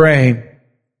just pray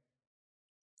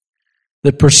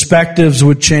that perspectives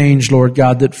would change, Lord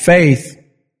God, that faith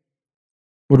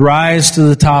would rise to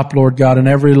the top, Lord God, in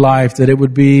every life, that it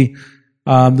would be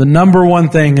the number one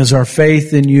thing is our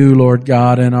faith in you, Lord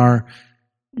God, and our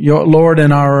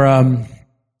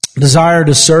desire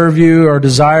to serve you, our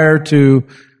desire to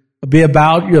be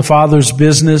about your Father's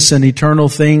business and eternal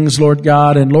things, Lord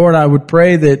God. And Lord, I would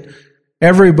pray that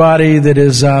everybody that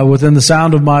is within the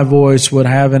sound of my voice would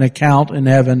have an account in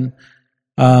heaven,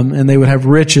 and they would have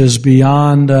riches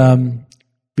beyond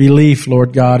belief,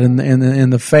 Lord God, in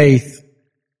the faith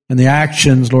and the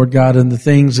actions, Lord God, and the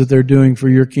things that they're doing for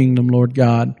your kingdom, Lord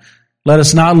God. Let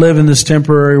us not live in this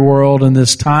temporary world, in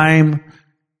this time,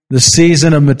 this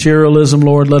season of materialism,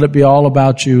 Lord. Let it be all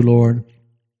about you, Lord.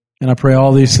 And I pray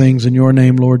all these things in your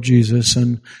name, Lord Jesus.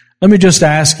 And let me just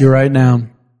ask you right now,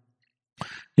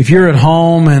 if you're at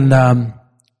home and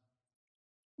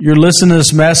you're listening to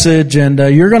this message, and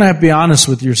you're going to have to be honest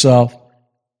with yourself,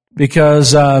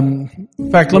 because, in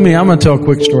fact, I'm going to tell a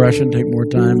quick story. I shouldn't take more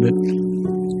time, but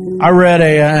I read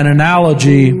an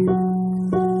analogy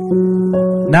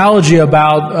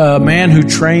about a man who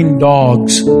trained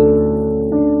dogs.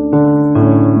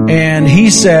 And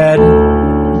he said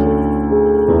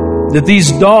that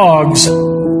these dogs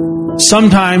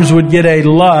sometimes would get a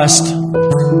lust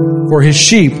for his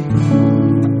sheep.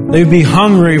 They'd be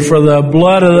hungry for the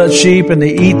blood of the sheep and to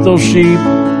eat those sheep.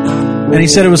 And he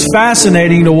said it was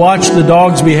fascinating to watch the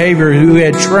dog's behavior, who he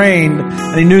had trained,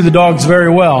 and he knew the dogs very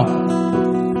well.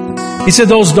 He said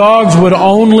those dogs would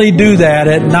only do that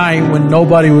at night when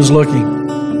nobody was looking.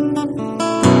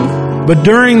 But But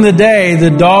during the day, the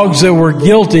dogs that were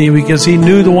guilty, because he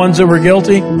knew the ones that were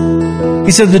guilty,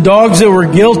 he said the dogs that were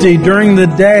guilty during the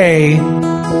day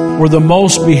were the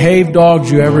most behaved dogs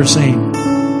you ever seen.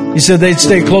 He said they'd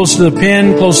stay close to the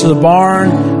pen, close to the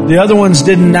barn. The other ones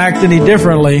didn't act any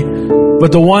differently,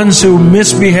 but the ones who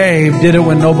misbehaved did it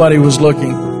when nobody was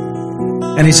looking.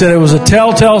 And he said it was a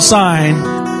telltale sign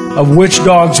of which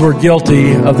dogs were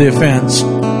guilty of the offense.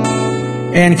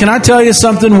 And can I tell you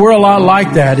something? We're a lot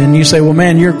like that. And you say, well,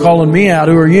 man, you're calling me out.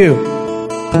 Who are you?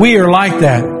 We are like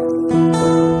that.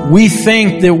 We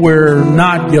think that we're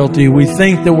not guilty. We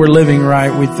think that we're living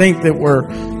right. We think that we're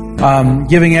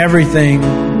giving everything,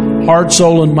 heart,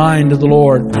 soul, and mind to the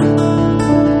Lord.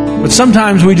 But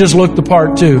sometimes we just look the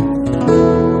part too.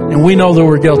 And we know that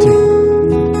we're guilty.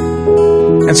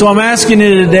 And so I'm asking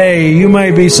you today, you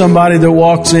may be somebody that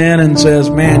walks in and says,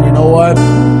 man, you know what?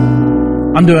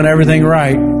 I'm doing everything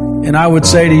right. And I would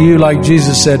say to you, like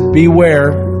Jesus said,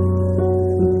 beware,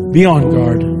 be on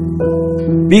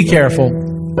guard, be careful,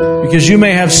 because you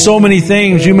may have so many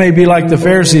things. You may be like the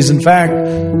Pharisees. In fact,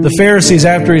 the Pharisees,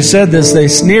 after he said this, they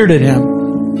sneered at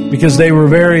him because they were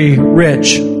very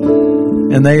rich,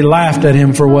 and they laughed at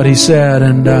him for what he said.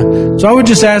 And so I would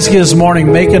just ask you this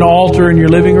morning, make an altar in your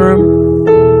living room.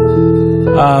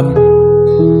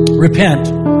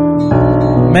 Repent.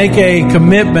 Make a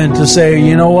commitment to say,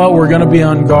 you know what, we're going to be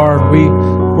on guard.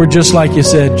 We're just like you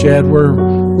said, Chad,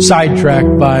 we're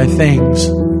sidetracked by things,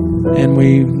 and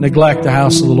we neglect the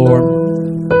house of the Lord.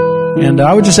 And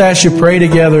I would just ask you, pray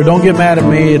together. Don't get mad at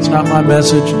me. It's not my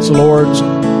message. It's the Lord's.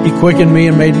 He quickened me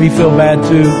and made me feel bad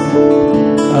too.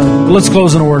 Let's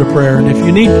close in a word of prayer. And if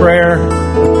you need prayer,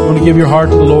 you want to give your heart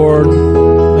to the Lord,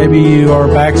 maybe you are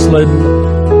backslidden,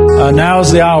 now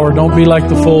is the hour. Don't be like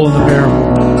the fool in the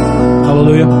parable.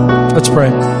 Hallelujah. Let's pray.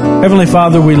 Heavenly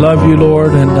Father, we love you,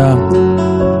 Lord.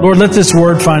 And Lord, let this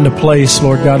word find a place,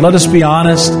 Lord God. Let us be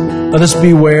honest. Let us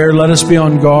beware. Let us be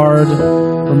on guard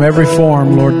from every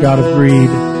form, Lord God, of greed.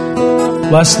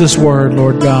 Bless this word,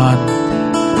 Lord God.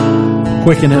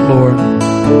 Quicken it, Lord.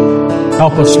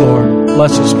 Help us, Lord.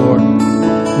 Bless us, Lord.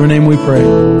 In your name we pray.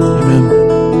 Amen.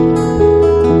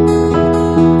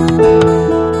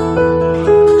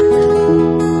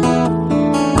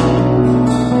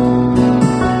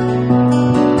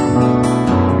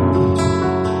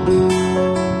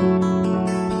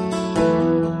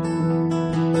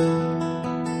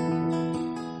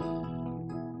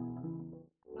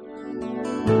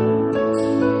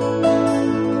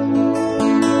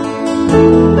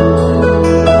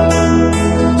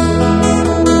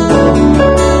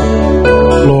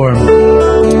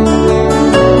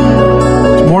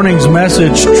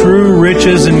 Message, True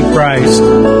Riches in Christ.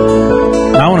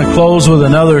 And I want to close with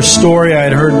another story I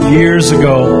had heard years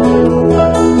ago.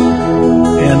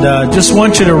 And just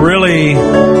want you to really,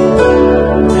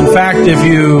 in fact, if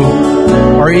you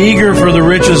are eager for the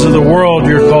riches of the world,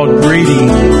 you're called greedy.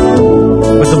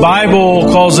 But the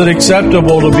Bible calls it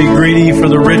acceptable to be greedy for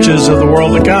the riches of the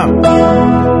world to come,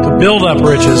 to build up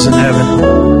riches in heaven.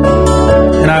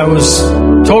 And I was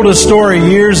told a story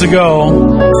years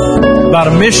ago about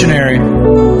a missionary.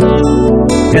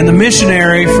 And the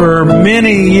missionary, for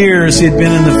many years, he'd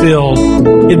been in the field.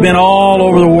 He'd been all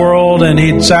over the world, and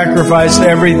he'd sacrificed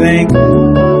everything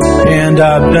and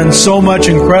done so much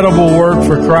incredible work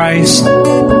for Christ.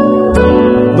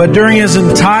 But during his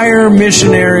entire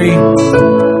missionary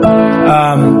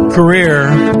career,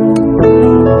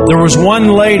 there was one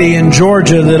lady in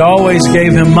Georgia that always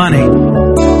gave him money.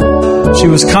 She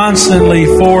was constantly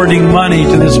forwarding money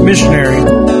to this missionary.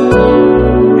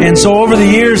 And so over the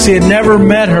years, he had never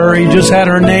met her. He just had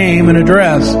her name and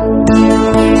address.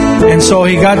 And so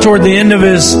he got toward the end of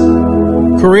his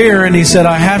career, and he said,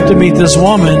 I have to meet this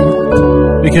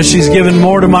woman because she's given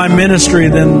more to my ministry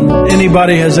than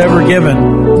anybody has ever given.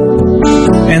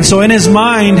 And so in his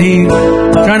mind, he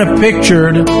kind of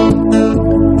pictured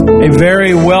a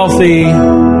very wealthy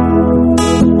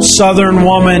southern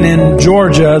woman in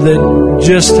Georgia that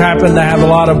just happened to have a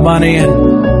lot of money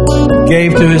and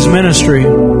gave to his ministry.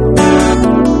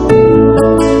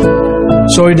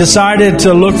 So he decided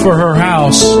to look for her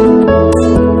house.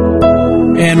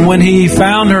 And when he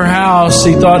found her house,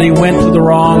 he thought he went to the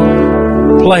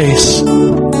wrong place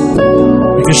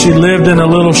because she lived in a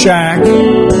little shack.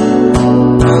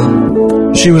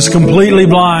 She was completely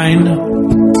blind,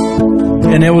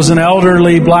 and it was an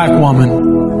elderly black woman.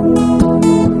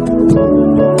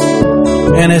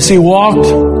 And as he walked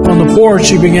on the porch,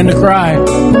 he began to cry.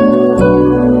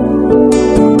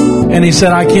 And he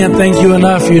said, I can't thank you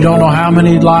enough. You don't know how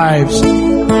many lives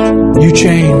you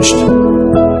changed.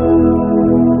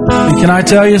 And can I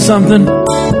tell you something?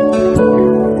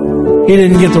 he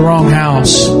didn't get the wrong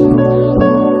house.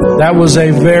 That was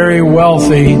a very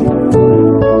wealthy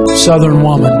Southern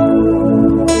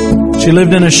woman. She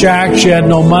lived in a shack. She had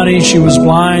no money. She was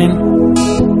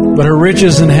blind. But her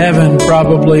riches in heaven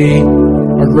probably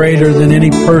are greater than any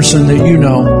person that you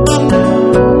know.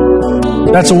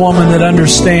 That's a woman that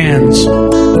understands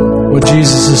what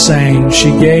Jesus is saying.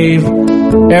 She gave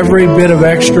every bit of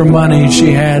extra money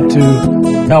she had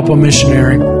to help a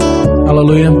missionary.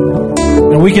 Hallelujah.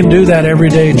 And we can do that every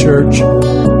day, church.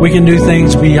 We can do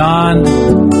things beyond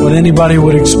what anybody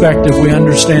would expect if we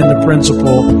understand the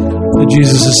principle that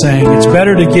Jesus is saying. It's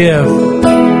better to give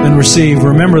than receive.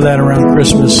 Remember that around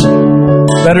Christmas.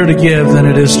 Better to give than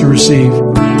it is to receive.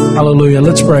 Hallelujah.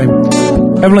 Let's pray.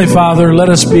 Heavenly Father, let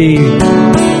us be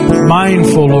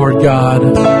mindful, Lord God,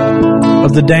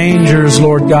 of the dangers,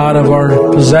 Lord God, of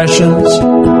our possessions.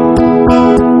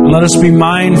 Let us be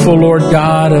mindful, Lord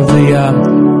God, of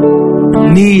the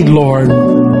need, Lord,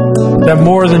 to have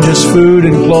more than just food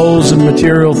and clothes and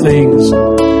material things,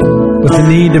 but the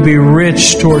need to be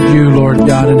rich toward you, Lord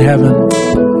God, in heaven.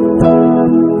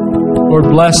 Lord,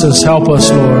 bless us, help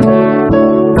us,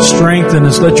 Lord. Strengthen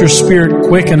us. Let your Spirit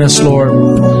quicken us, Lord.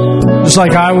 Just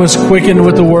like I was quickened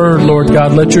with the Word, Lord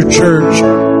God, let your church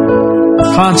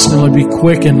constantly be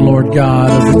quickened, Lord God,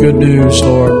 of the good news,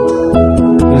 Lord.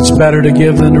 That it's better to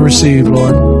give than to receive,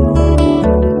 Lord.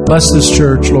 Bless this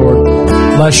church, Lord.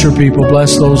 Bless your people.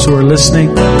 Bless those who are listening.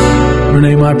 In your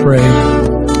name I pray.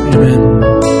 Amen.